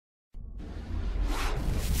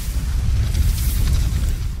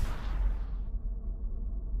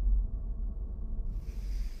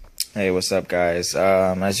Hey, what's up, guys?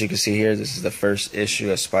 As you can see here, this is the first issue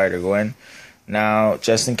of Spider-Gwen. Now,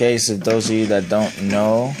 just in case, if those of you that don't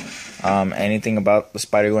know anything about the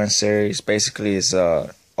Spider-Gwen series, basically it's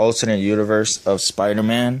a alternate universe of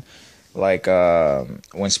Spider-Man. Like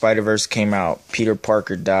when Spider-Verse came out, Peter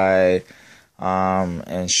Parker died,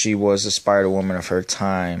 and she was the Spider-Woman of her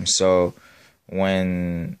time. So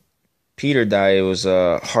when Peter died, it was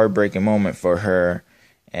a heartbreaking moment for her.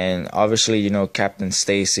 And obviously, you know, Captain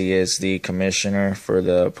Stacy is the commissioner for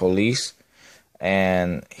the police.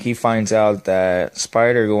 And he finds out that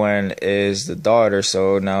Spider-Gwen is the daughter,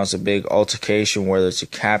 so now it's a big altercation whether to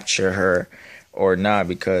capture her or not,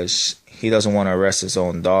 because he doesn't want to arrest his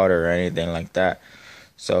own daughter or anything like that.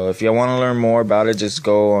 So if you want to learn more about it, just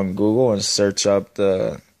go on Google and search up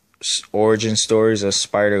the origin stories of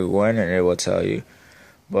Spider-Gwen and it will tell you.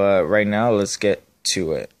 But right now, let's get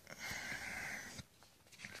to it.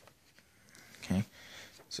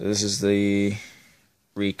 So this is the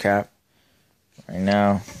recap. Right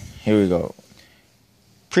now, here we go.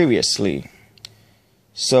 Previously,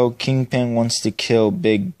 so Kingpin wants to kill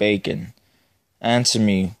Big Bacon. Answer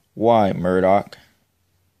me, why, Murdoch?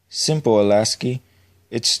 Simple, Alasky.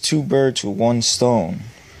 It's two birds with one stone.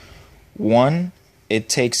 One, it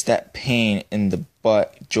takes that pain in the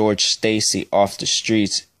butt George Stacy off the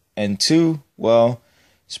streets. And two, well,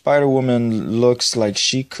 Spider-Woman looks like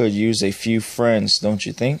she could use a few friends, don't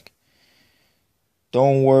you think?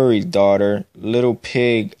 Don't worry, daughter. Little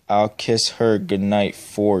pig, I'll kiss her goodnight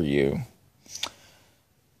for you.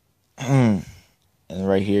 And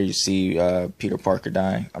right here you see Peter Parker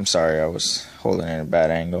dying. I'm sorry, I was holding it in a bad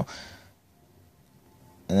angle.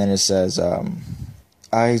 And then it says,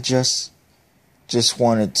 I just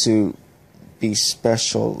wanted to be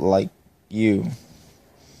special like you.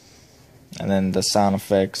 And then the sound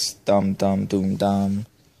effects, dum dum doom dum.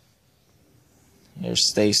 Here's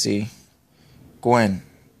Stacy. Gwen,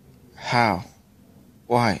 how?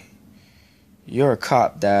 Why? You're a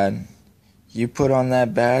cop, Dad. You put on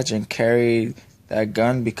that badge and carry that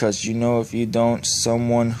gun because you know if you don't,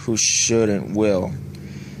 someone who shouldn't will.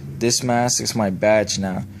 This mask is my badge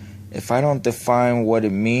now. If I don't define what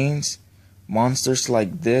it means, monsters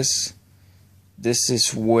like this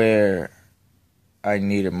is where I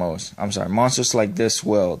need it most. I'm sorry, monsters like this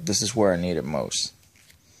will. This is where I need it most.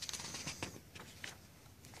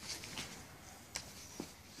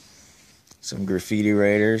 Some graffiti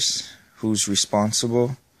writers. Who's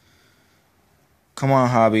responsible? Come on,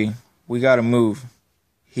 Hobby. We gotta move.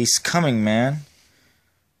 He's coming, man.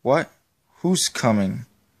 What? Who's coming?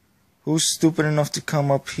 Who's stupid enough to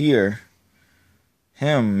come up here?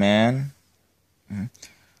 Him, man.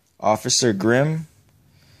 Officer Grimm?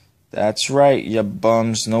 That's right, ya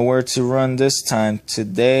bums. Nowhere to run this time.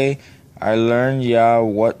 Today, I learned ya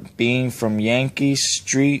what being from Yankee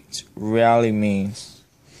Street really means.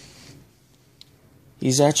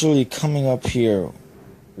 He's actually coming up here.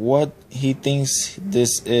 What he thinks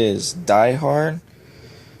this is? Die Hard?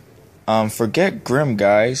 Forget Grimm,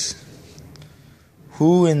 guys.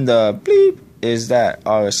 Who in the bleep is that?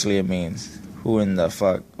 Obviously it means who in the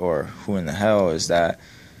fuck or who in the hell is that?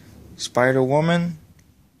 Spider-Woman?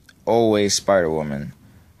 Always Spider-Woman.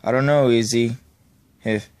 I don't know, Izzy.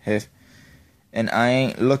 Hif, hif. And I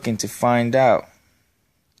ain't looking to find out.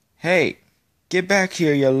 Hey, get back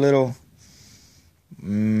here, you little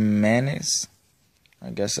menace.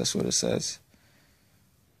 I guess that's what it says.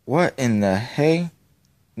 What in the hey?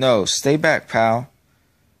 No, stay back, pal.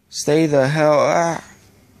 Stay the hell.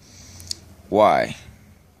 Why?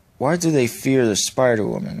 Why do they fear the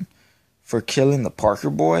Spider-Woman? For killing the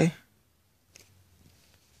Parker boy?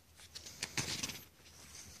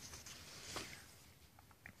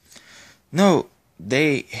 No,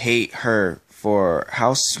 they hate her for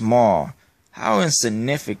how small, how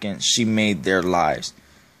insignificant she made their lives.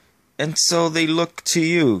 And so they look to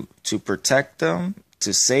you to protect them,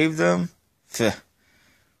 to save them.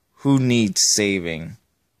 Who needs saving?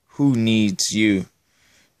 Who needs you?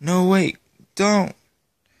 No, wait, don't.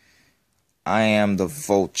 I am the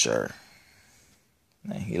Vulture.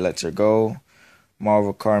 And he lets her go.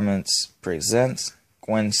 Marvel Comics presents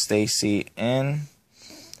Gwen Stacy in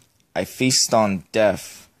I Feast on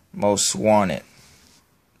Death, Most Wanted,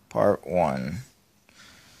 Part 1.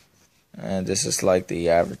 And this is like the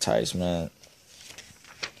advertisement.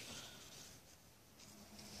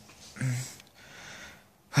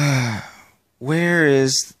 Where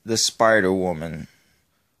is the Spider-Woman?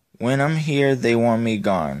 When I'm here, they want me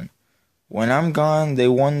gone. When I'm gone, they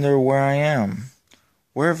wonder where I am.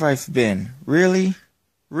 Where have I been? Really?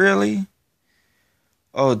 Really?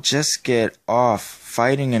 Oh, just get off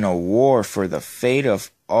fighting in a war for the fate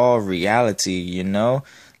of all reality, you know?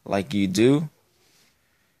 like you do,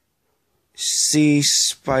 see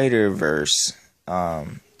Spider-Verse.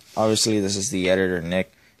 Obviously, this is the editor,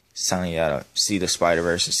 Nick. He's telling you how to see the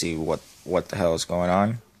Spider-Verse to see what the hell is going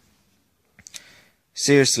on.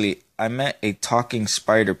 Seriously, I met a talking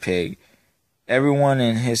spider pig. Everyone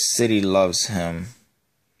in his city loves him.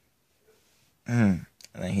 And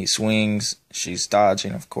then he swings. She's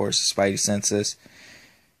dodging, of course, Spidey senses.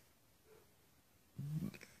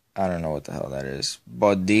 I don't know what the hell that is.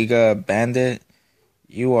 Bodega Bandit,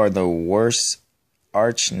 you are the worst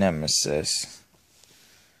arch nemesis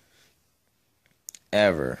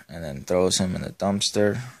ever. And then throws him in the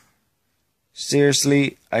dumpster.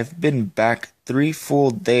 Seriously, I've been back 3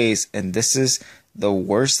 full days and this is the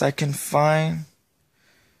worst I can find?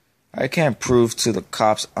 I can't prove to the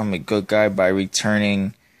cops I'm a good guy by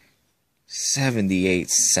returning 78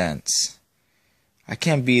 cents. I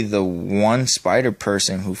can't be the one spider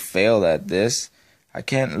person who failed at this. I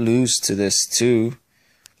can't lose to this too.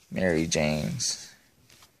 Mary Jane's.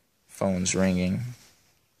 Phone's ringing.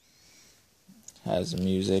 Has the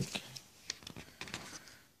music.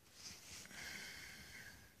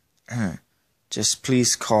 Just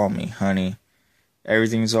please call me, honey.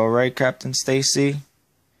 Everything's alright, Captain Stacy?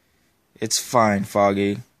 It's fine,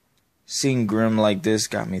 Foggy. Seeing Grim like this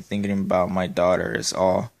got me thinking about my daughter is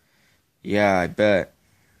all. Yeah, I bet.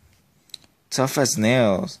 Tough as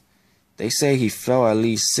nails. They say he fell at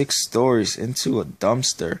least 6 stories into a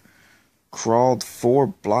dumpster. Crawled 4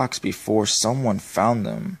 blocks before someone found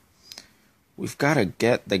him. We've got to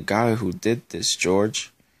get the guy who did this,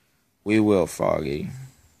 George. We will, Foggy.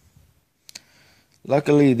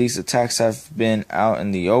 Luckily, these attacks have been out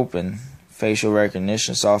in the open. Facial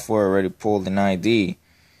recognition software already pulled an ID.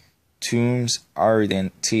 Toombs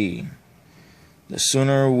RNT. The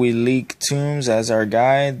sooner we leak Toombs as our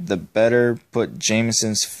guy, the better put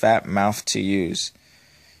Jameson's fat mouth to use.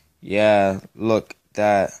 Yeah, look,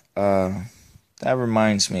 that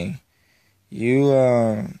reminds me. You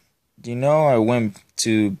know I went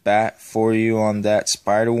to bat for you on that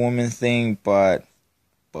Spider-Woman thing, but...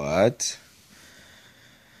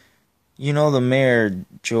 You know the mayor,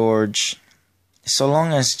 George. So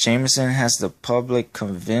long as Jameson has the public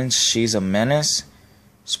convinced she's a menace,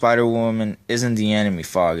 Spider-Woman isn't the enemy,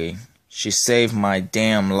 Foggy. She saved my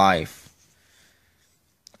damn life.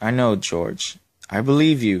 I know, George. I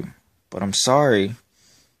believe you, but I'm sorry.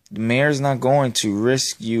 The mayor's not going to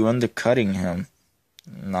risk you undercutting him.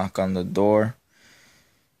 Knock on the door.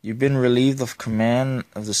 You've been relieved of command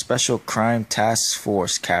of the Special Crime Task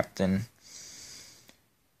Force, Captain.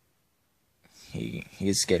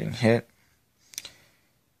 He's getting hit.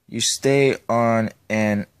 You stay on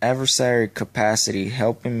an adversary capacity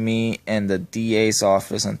helping me and the DA's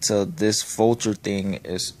office until this vulture thing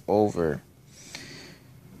is over.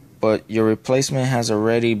 But your replacement has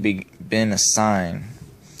already been assigned.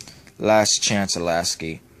 Last chance,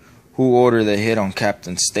 Alasky. Who ordered the hit on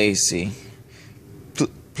Captain Stacy?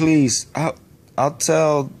 Please, I'll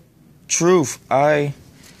tell truth.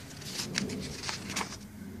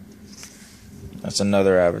 That's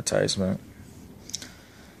another advertisement.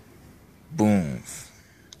 Boom.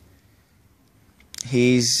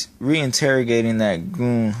 He's reinterrogating that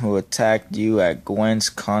goon who attacked you at Gwen's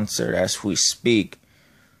concert as we speak.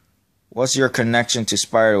 What's your connection to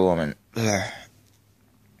Spider-Woman?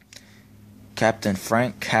 Captain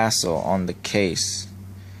Frank Castle on the case.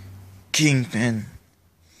 Kingpin.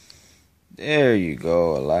 There you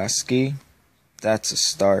go, Alasky. That's a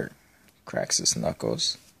start. Cracks his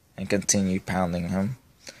knuckles and continue pounding him.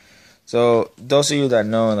 So, those of you that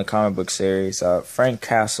know in the comic book series, Frank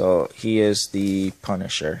Castle, he is the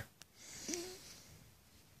Punisher.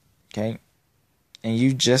 Okay? And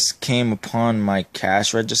you just came upon my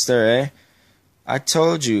cash register, eh? I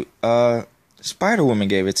told you, Spider-Woman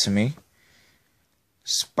gave it to me.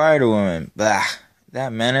 Spider-Woman, blah,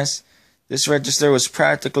 that menace. This register was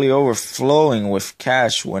practically overflowing with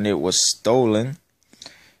cash when it was stolen.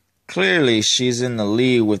 Clearly, she's in the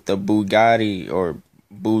league with the Bugatti or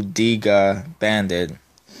Bodega Bandit.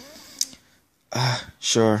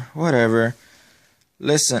 Sure, whatever.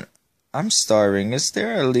 Listen, I'm starving. Is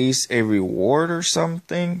there at least a reward or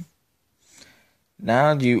something?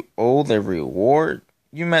 Now you owe the reward?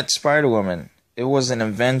 You met Spider-Woman. It was an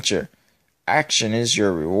adventure. Action is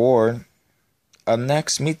your reward. Up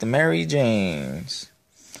next, meet the Mary Janes.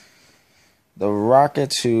 The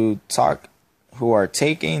Rockets who are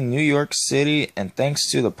taking New York City and, thanks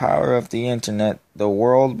to the power of the internet, the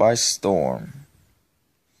world by storm.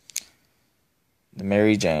 The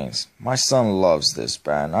Mary Janes. My son loves this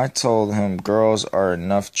band. I told him girls are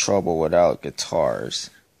enough trouble without guitars.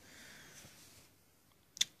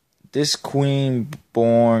 This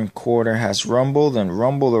queen-born quarter has rumbled and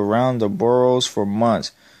rumbled around the boroughs for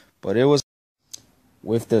months, but it was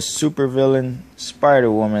with the supervillain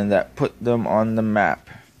Spider-Woman that put them on the map.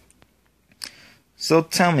 So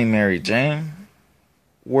tell me, Mary Jane,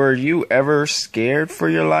 were you ever scared for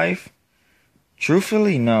your life?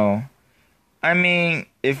 Truthfully, no. I mean,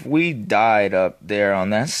 if we died up there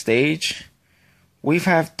on that stage, we'd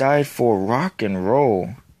have died for rock and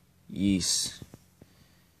roll. Yes.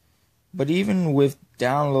 But even with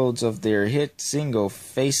downloads of their hit single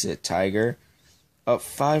Face It, Tiger, up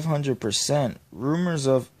 500%, rumors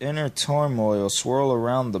of inner turmoil swirl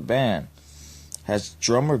around the band. Has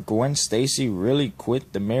drummer Gwen Stacy really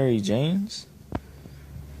quit the Mary Janes?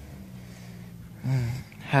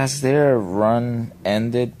 Has their run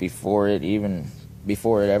ended before it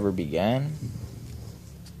ever began?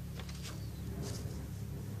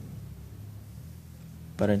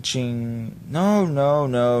 Ba-da-ching.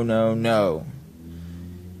 No.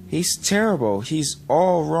 He's terrible. He's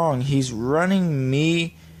all wrong. He's running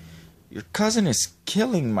me. Your cousin is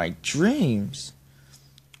killing my dreams.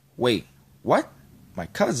 Wait, what? My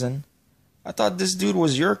cousin? I thought this dude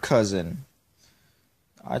was your cousin.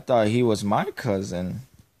 I thought he was my cousin.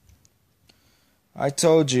 I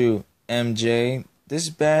told you, MJ, this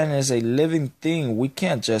band is a living thing. We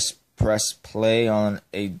can't just press play on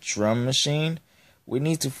a drum machine. We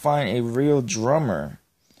need to find a real drummer.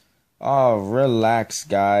 Oh, relax,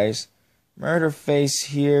 guys. Murderface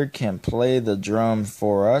here can play the drum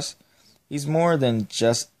for us. He's more than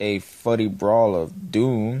just a footy brawl of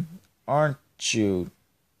doom. Aren't you?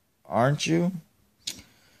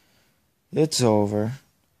 It's over.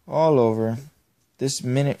 All over. This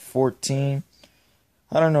minute 14.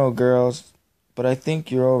 I don't know, girls, but I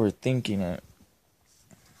think you're overthinking it.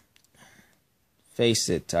 Face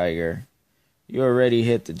it, Tiger. You already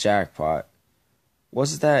hit the jackpot.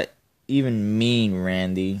 What's that even mean,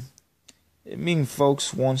 Randy? It means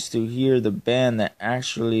folks wants to hear the band that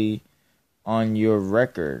actually on your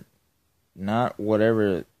record, not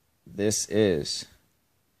whatever this is.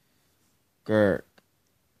 Gert.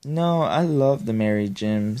 No, I love the Mary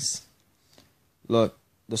Jims. Look,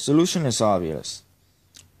 the solution is obvious.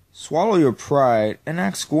 Swallow your pride and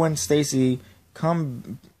ask Gwen Stacy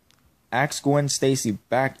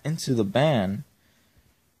back into the band.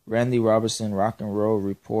 Randy Robertson, Rock and Roll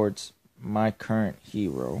reports, my current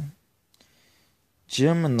hero.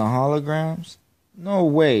 Jim and the holograms? No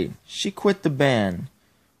way. She quit the band.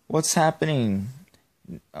 What's happening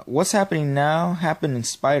now happened in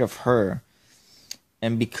spite of her.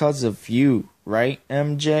 And because of you, right,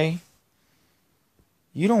 MJ?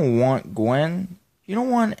 You don't want Gwen. You don't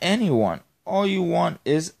want anyone. All you want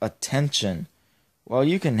is attention. Well,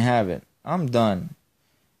 you can have it. I'm done.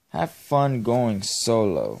 Have fun going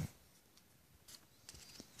solo.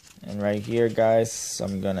 And right here, guys,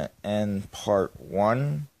 I'm gonna end part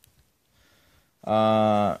 1.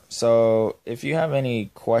 So if you have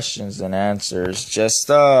any questions and answers, just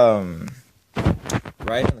write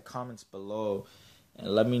in the comments below and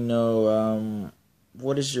let me know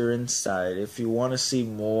what is your insight. If you want to see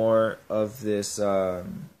more of this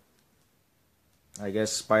I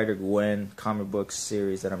guess Spider-Gwen comic book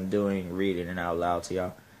series that I'm doing, reading it out loud to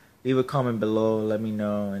y'all, leave a comment below, let me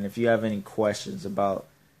know. And if you have any questions about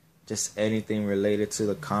just anything related to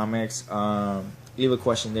the comics, leave a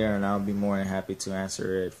question there and I'll be more than happy to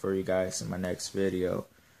answer it for you guys in my next video.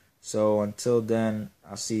 So until then,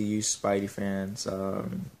 I'll see you Spidey fans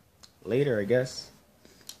later, I guess.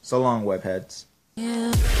 So long, webheads.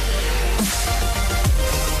 Yeah.